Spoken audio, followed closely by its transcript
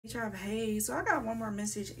Hey, so I got one more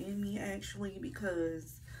message in me actually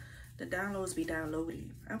because the downloads be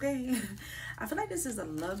downloading, okay? I feel like this is a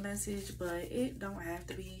love message, but it don't have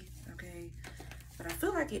to be, okay? But I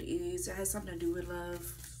feel like it is. It has something to do with love.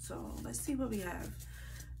 So let's see what we have.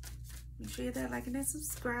 Make sure you hit that like and then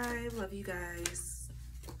subscribe. Love you guys.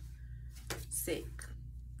 Sick.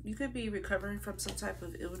 You could be recovering from some type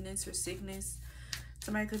of illness or sickness.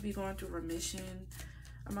 Somebody could be going through remission.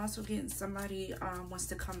 I'm also getting somebody wants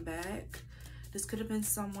to come back. This could have been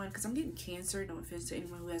someone, because I'm getting cancer. No offense to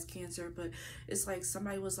anyone who has cancer, but it's like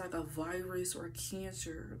somebody was like a virus or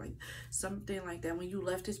cancer, like something like that. When you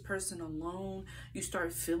left this person alone, you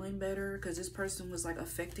start feeling better because this person was like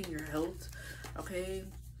affecting your health, okay?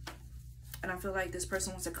 And I feel like this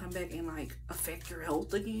person wants to come back and like affect your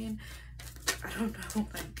health again. I don't know,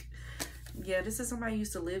 like, yeah, this is somebody you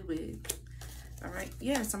used to live with, all right?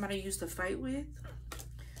 Yeah, somebody you used to fight with.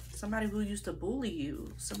 Somebody who used to bully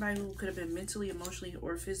you. Somebody who could have been mentally, emotionally,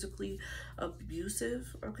 or physically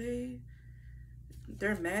abusive, okay?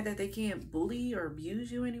 They're mad that they can't bully or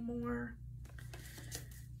abuse you anymore.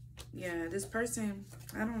 Yeah, this person,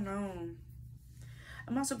 I don't know.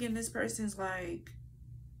 I'm also getting this person's like,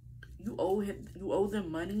 you owe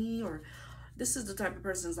them money, or this is the type of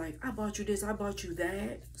person's like, I bought you this, I bought you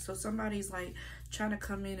that. So somebody's like trying to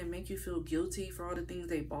come in and make you feel guilty for all the things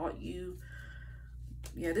they bought you.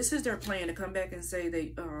 Yeah, this is their plan to come back and say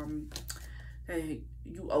hey,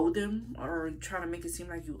 you owe them, or trying to make it seem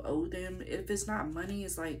like you owe them. If it's not money,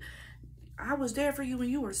 it's like, I was there for you when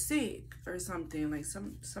you were sick or something. Like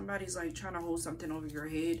somebody's like trying to hold something over your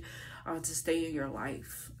head to stay in your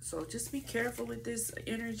life. So just be careful with this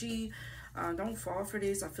energy. Don't fall for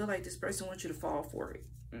this. I feel like this person wants you to fall for it,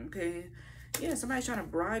 okay? Yeah, somebody's trying to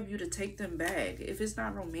bribe you to take them back. If it's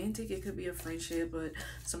not romantic, it could be a friendship, but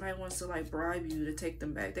somebody wants to like bribe you to take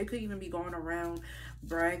them back. They could even be going around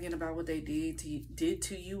bragging about what they did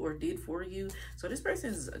to you or did for you. So this person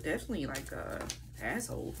is definitely like a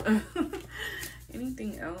asshole.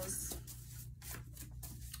 Anything else?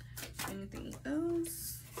 Anything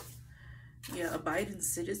else? Yeah, abiding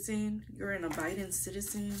citizen. You're an abiding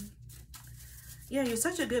citizen. Yeah, you're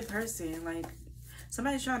such a good person. Like,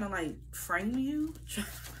 somebody's trying to like frame you.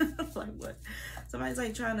 Like what? Somebody's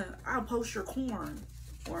like trying to, I'll post your corn,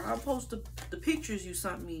 or I'll post the pictures you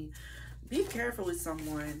sent me. Be careful with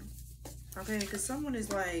someone, okay? Because someone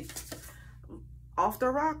is like off the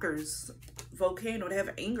rockers, volcano. They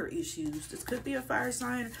have anger issues. This could be a fire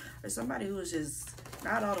sign, or somebody who is just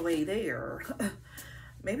not all the way there.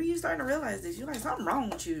 Maybe you're starting to realize this. You're like, something wrong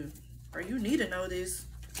with you, or you need to know this.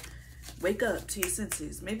 Wake up to your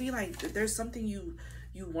senses. Maybe like there's something you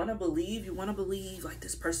want to believe. You want to believe like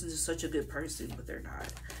this person is such a good person, but they're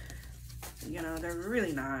not. You know, they're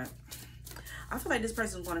really not. I feel like this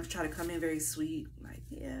person's going to try to come in very sweet. Like,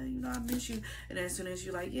 yeah, you know, I miss you. And then as soon as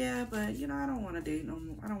you're like, yeah, but, you know, I don't want to date no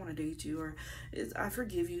more. I don't want to date you. Or I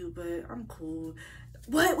forgive you, but I'm cool.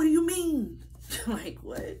 What? What do you mean? Like,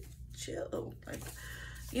 what? Chill. Like,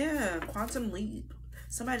 yeah, quantum leap.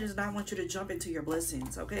 Somebody does not want you to jump into your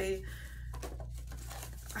blessings, okay?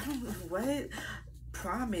 I don't know what.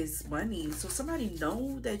 Promise money. So somebody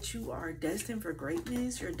know that you are destined for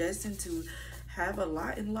greatness. You're destined to have a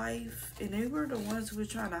lot in life. And they were the ones who were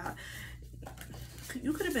trying to...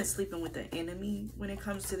 You could have been sleeping with the enemy when it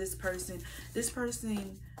comes to this person. This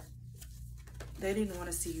person, they didn't want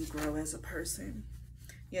to see you grow as a person.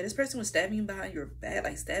 Yeah, this person was stabbing you behind your back,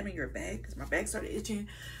 like stabbing your back, because my back started itching.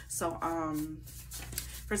 So,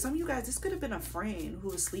 for some of you guys, this could have been a friend who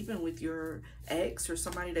was sleeping with your ex, or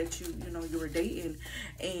somebody that you were dating,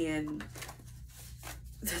 and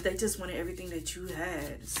they just wanted everything that you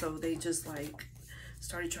had. So they just like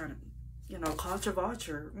started trying to, culture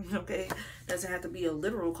vulture, okay? Doesn't have to be a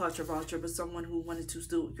literal culture vulture, but someone who wanted to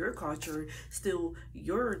steal your culture, steal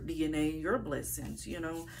your DNA, your blessings,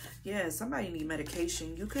 Yeah, somebody need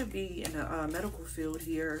medication. You could be in a medical field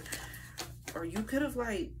here, or you could have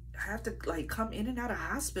like have to like come in and out of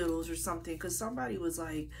hospitals or something because somebody was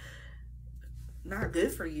like not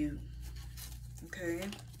good for you, okay?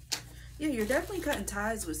 Yeah, you're definitely cutting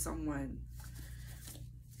ties with someone.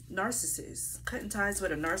 Narcissist. Cutting ties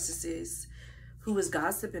with a narcissist who was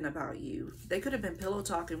gossiping about you. They could have been pillow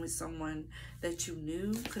talking with someone that you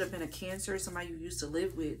knew. Could have been a cancer, somebody you used to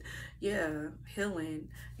live with. Yeah, healing.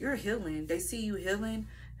 You're healing. They see you healing.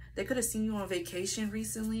 They could have seen you on vacation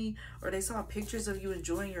recently, or they saw pictures of you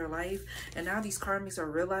enjoying your life, and now these karmics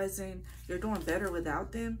are realizing you're doing better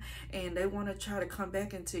without them, and they want to try to come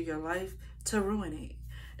back into your life to ruin it.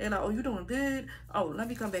 They're like, oh, you doing good? Oh, let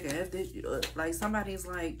me come back and F this up. Like somebody's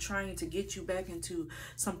like trying to get you back into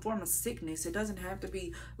some form of sickness. It doesn't have to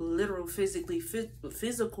be literal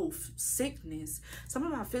physical sickness. Some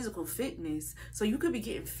about physical fitness. So you could be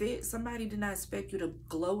getting fit. Somebody did not expect you to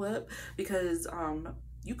glow up because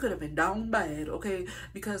you could have been down bad, okay,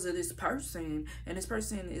 because of this person. And this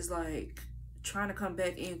person is like trying to come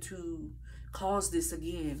back in to cause this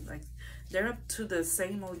again. Like they're up to the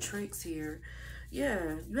same old tricks here.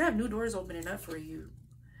 Yeah, you have new doors opening up for you.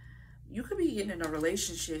 You could be getting in a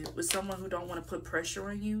relationship with someone who don't want to put pressure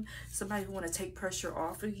on you. Somebody who want to take pressure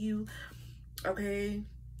off of you, okay?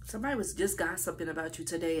 Somebody was just gossiping about you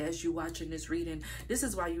today as you watching this reading. This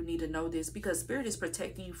is why you need to know this, because Spirit is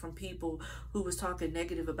protecting you from people who was talking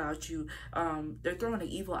negative about you. They're throwing an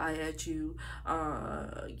evil eye at you.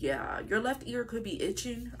 Yeah, your left ear could be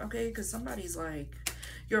itching, okay? Because somebody's like,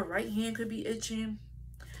 your right hand could be itching.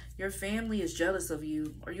 Your family is jealous of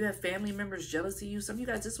you, or you have family members jealous of you. Some of you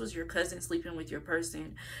guys, this was your cousin sleeping with your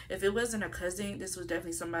person. If it wasn't a cousin, this was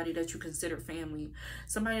definitely somebody that you consider family.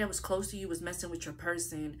 Somebody that was close to you was messing with your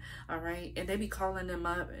person, all right? And they be calling them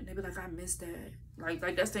up, and they be like, I miss that.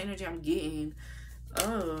 Like that's the energy I'm getting.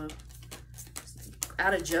 Out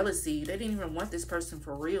of jealousy. They didn't even want this person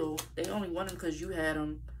for real. They only want them because you had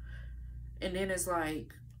them. And then it's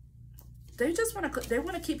like, they just want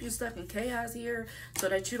to keep you stuck in chaos here so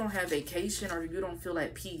that you don't have vacation or you don't feel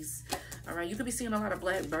at peace. All right, you could be seeing a lot of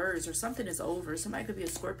black birds, or something is over. Somebody could be a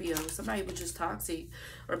Scorpio. Somebody was just toxic,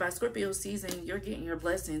 or by Scorpio season, you're getting your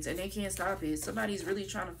blessings and they can't stop it. Somebody's really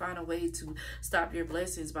trying to find a way to stop your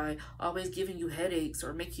blessings by always giving you headaches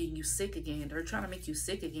or making you sick again. They're trying to make you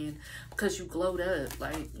sick again because you glowed up.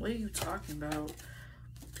 Like, what are you talking about?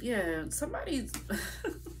 Yeah, somebody's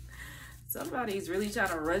somebody's really trying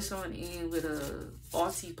to rush on in with a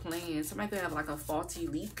faulty plan. Somebody could have like a faulty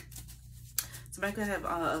leak. Somebody could have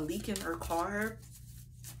a leak in her car.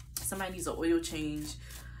 Somebody needs an oil change.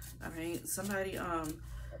 All right. Somebody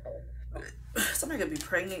could be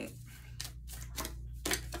pregnant.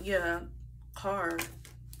 Yeah. Car.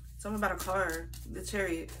 Something about a car. The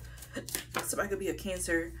Chariot. Somebody could be a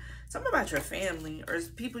Cancer. Something about your family or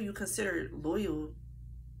people you consider loyal.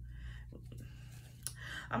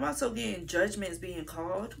 I'm also getting judgments being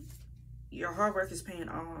called. Your hard work is paying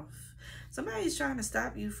off. Somebody's trying to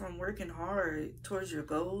stop you from working hard towards your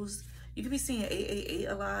goals. You could be seeing 888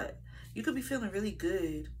 a lot. You could be feeling really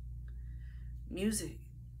good. Music.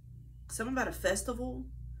 Something about a festival.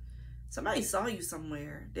 Somebody saw you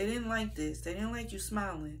somewhere. They didn't like this. They didn't like you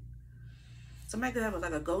smiling. Somebody could have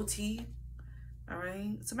like a goatee. All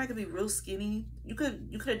right. Somebody could be real skinny. You could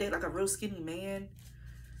have dated like a real skinny man.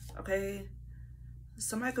 Okay.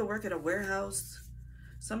 Somebody could work at a warehouse.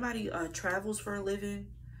 Somebody travels for a living.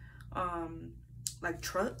 Like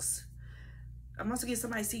trucks. I'm also getting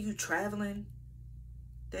somebody see you traveling.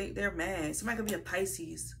 They're mad. Somebody could be a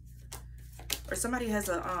Pisces. Or somebody has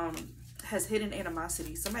a has hidden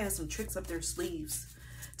animosity. Somebody has some tricks up their sleeves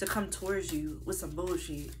to come towards you with some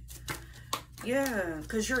bullshit. Yeah,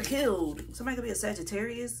 because you're healed. Somebody could be a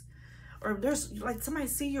Sagittarius. Or there's like somebody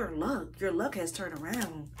see your luck. Your luck has turned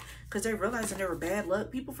around because they're realizing there were bad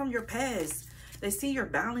luck. People from your past, they see your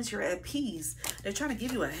balance. You're at peace. They're trying to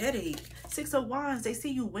give you a headache. 6 of Wands, they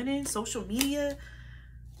see you winning. Social media.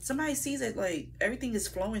 Somebody sees that like everything is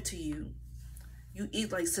flowing to you. You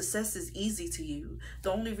eat like success is easy to you.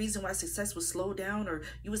 The only reason why success was slowed down or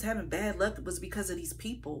you was having bad luck was because of these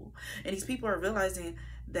people. And these people are realizing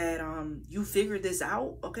that you figured this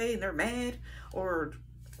out, okay? And they're mad or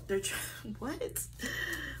they're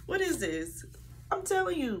what is this? I'm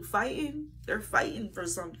telling you, fighting. They're fighting for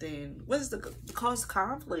something. What is the cause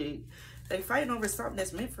conflict? They fighting over something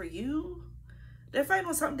that's meant for you. They're fighting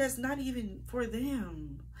on something that's not even for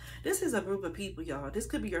them. This is a group of people, y'all. This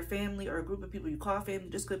could be your family or a group of people you call family.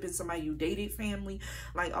 This could be somebody you dated family.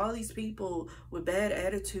 Like all these people with bad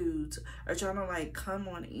attitudes are trying to like come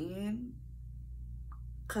on in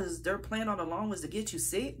because their plan all along was to get you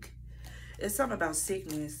sick. It's something about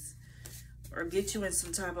sickness or get you in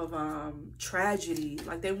some type of tragedy.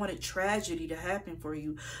 Like they wanted tragedy to happen for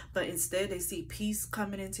you, but instead they see peace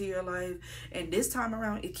coming into your life. And this time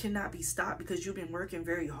around, it cannot be stopped because you've been working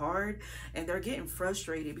very hard and they're getting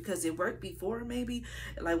frustrated because it worked before maybe.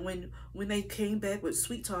 Like when they came back with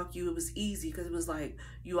sweet talk you, it was easy because it was like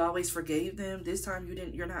you always forgave them. This time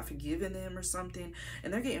you're not forgiving them or something.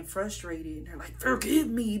 And they're getting frustrated. And they're like, forgive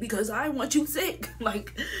me because I want you sick.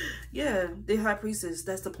 Like, yeah, the High Priestess,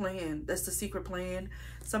 that's the plan. That's the secret plan.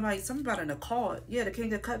 Something about an occult. Yeah, the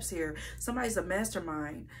King of Cups here. Somebody's a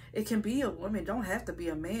mastermind. It can be a woman, don't have to be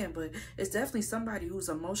a man, but it's definitely somebody who's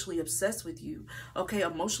emotionally obsessed with you. Okay,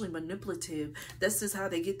 emotionally manipulative. That's just how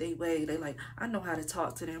they get their way. They like, I know how to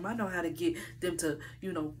talk to them. I know how to get them to,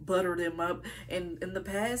 you know, butter them up. And in the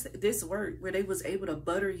past, this worked where they was able to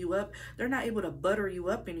butter you up. They're not able to butter you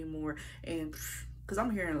up anymore. And because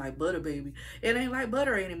I'm hearing like butter, baby. It ain't like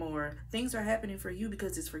butter anymore. Things are happening for you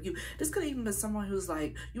because it's for you. This could even be someone who's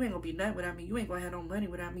like, you ain't gonna be nothing without me. You ain't gonna have no money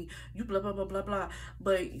without me. You blah, blah, blah, blah, blah.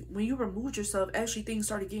 But when you removed yourself, actually things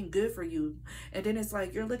started getting good for you. And then it's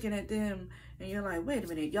like, you're looking at them and you're like, wait a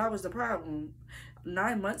minute, y'all was the problem.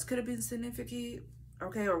 9 months could have been significant.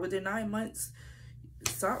 Okay, or within 9 months,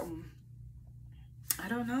 something. I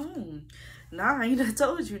don't know. 9, I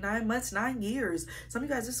told you, 9 months, 9 years. Some of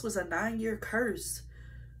you guys, this was a 9-year curse.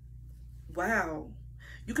 Wow.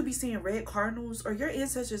 You could be seeing red cardinals, or your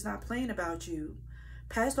ancestors not playing about you.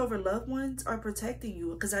 Passed over loved ones are protecting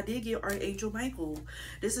you, because I did get Archangel Michael.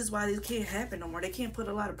 This is why this can't happen no more. They can't put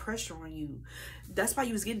a lot of pressure on you. That's why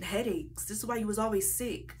you was getting headaches. This is why you was always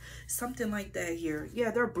sick. Something like that here.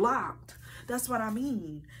 Yeah, they're blocked. That's what I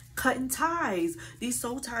mean. Cutting ties. These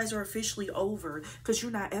soul ties are officially over because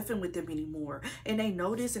you're not effing with them anymore. And they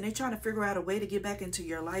know this, and they're trying to figure out a way to get back into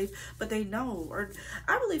your life. But they know, or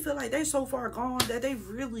I really feel like they're so far gone that they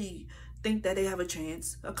really think that they have a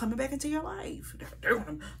chance of coming back into your life.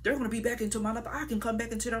 They're gonna be back into my life. I can come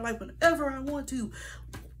back into their life whenever I want to.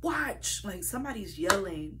 Watch. Like somebody's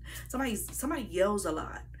yelling. Somebody yells a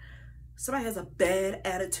lot. Somebody has a bad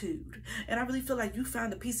attitude. And I really feel like you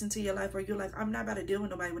found a piece into your life where you're like, I'm not about to deal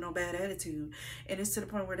with nobody with no bad attitude. And it's to the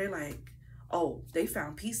point where they're like, oh, they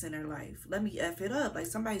found peace in their life. Let me F it up. Like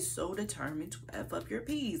somebody's so determined to F up your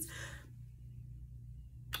peace.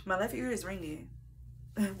 My left ear is ringing.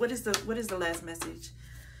 What is the last message?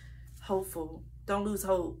 Hopeful. Don't lose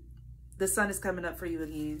hope. The sun is coming up for you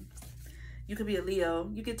again. You could be a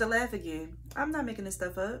Leo. You get to laugh again. I'm not making this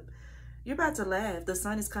stuff up. You're about to laugh. The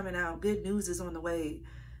sun is coming out. Good news is on the way.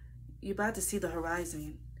 You're about to see the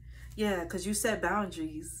horizon. Yeah, because you set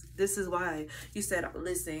boundaries. This is why. You said,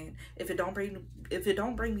 listen, if it don't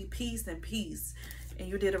bring me peace, then peace. And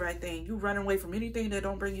you did the right thing. You run away from anything that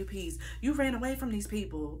don't bring you peace. You ran away from these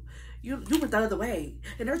people. You went the other way.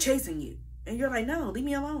 And they're chasing you. And you're like, no, leave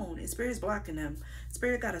me alone. And Spirit's blocking them.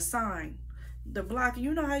 Spirit got a sign. The blocking.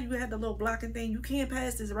 You know how you had the little blocking thing? You can't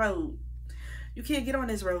pass this road. You can't get on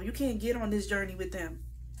this road. You can't get on this journey with them.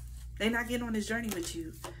 They're not getting on this journey with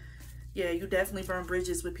you. Yeah, you definitely burn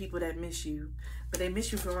bridges with people that miss you. But they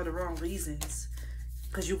miss you for all the wrong reasons.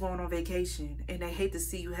 Because you're going on vacation. And they hate to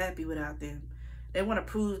see you happy without them. They want to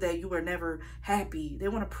prove that you were never happy. They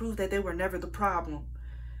want to prove that they were never the problem.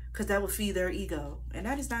 Because that would feed their ego. And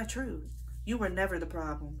that is not true. You were never the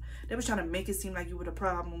problem. They were trying to make it seem like you were the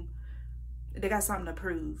problem. They got something to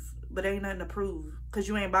prove, but there ain't nothing to prove because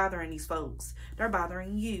you ain't bothering these folks. They're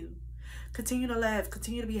bothering you. Continue to laugh,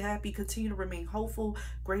 continue to be happy, continue to remain hopeful,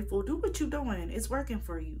 grateful. Do what you're doing. It's working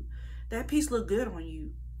for you. That piece look good on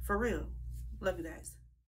you. For real. Love you guys.